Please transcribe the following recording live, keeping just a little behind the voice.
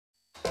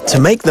To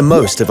make the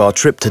most of our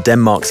trip to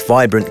Denmark's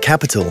vibrant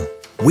capital,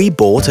 we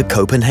bought a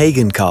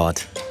Copenhagen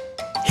Card.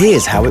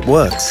 Here's how it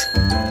works.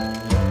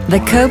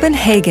 The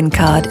Copenhagen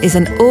Card is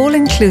an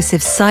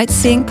all-inclusive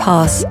sightseeing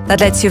pass that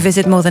lets you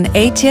visit more than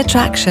 80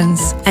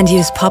 attractions and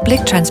use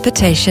public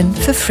transportation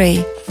for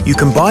free. You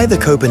can buy the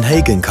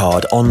Copenhagen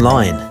Card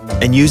online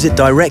and use it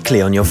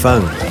directly on your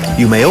phone.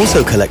 You may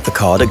also collect the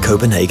card at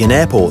Copenhagen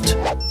Airport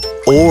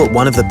or at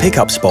one of the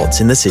pickup spots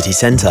in the city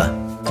centre.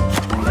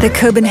 The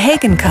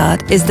Copenhagen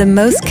Card is the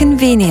most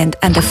convenient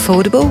and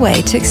affordable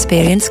way to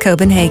experience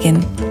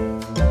Copenhagen.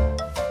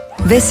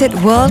 Visit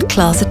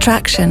world-class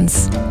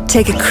attractions,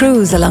 take a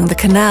cruise along the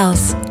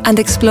canals and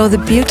explore the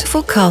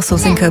beautiful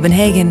castles in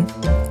Copenhagen,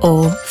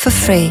 all for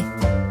free.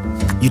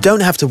 You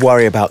don't have to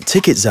worry about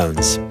ticket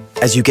zones,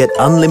 as you get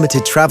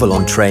unlimited travel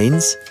on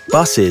trains,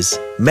 buses,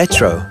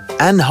 metro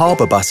and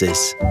harbour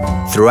buses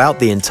throughout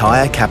the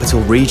entire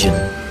capital region,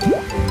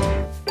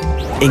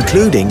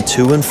 including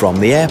to and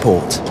from the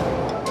airport.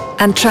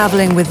 And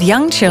travelling with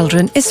young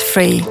children is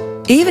free,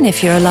 even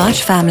if you're a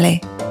large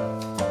family.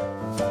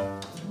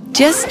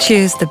 Just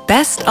choose the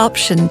best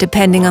option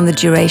depending on the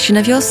duration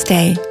of your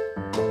stay.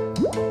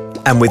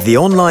 And with the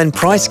online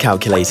price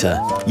calculator,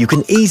 you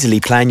can easily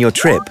plan your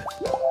trip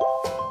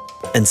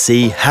and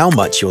see how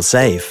much you'll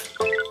save.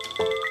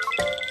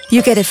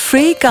 You get a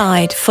free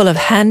guide full of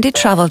handy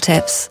travel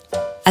tips,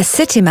 a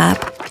city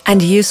map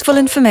and useful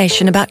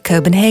information about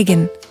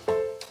Copenhagen.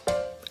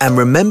 And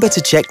remember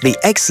to check the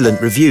excellent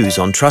reviews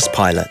on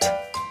Trustpilot.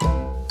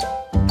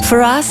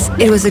 For us,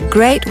 it was a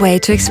great way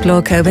to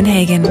explore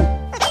Copenhagen,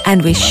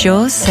 and we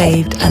sure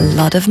saved a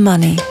lot of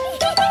money.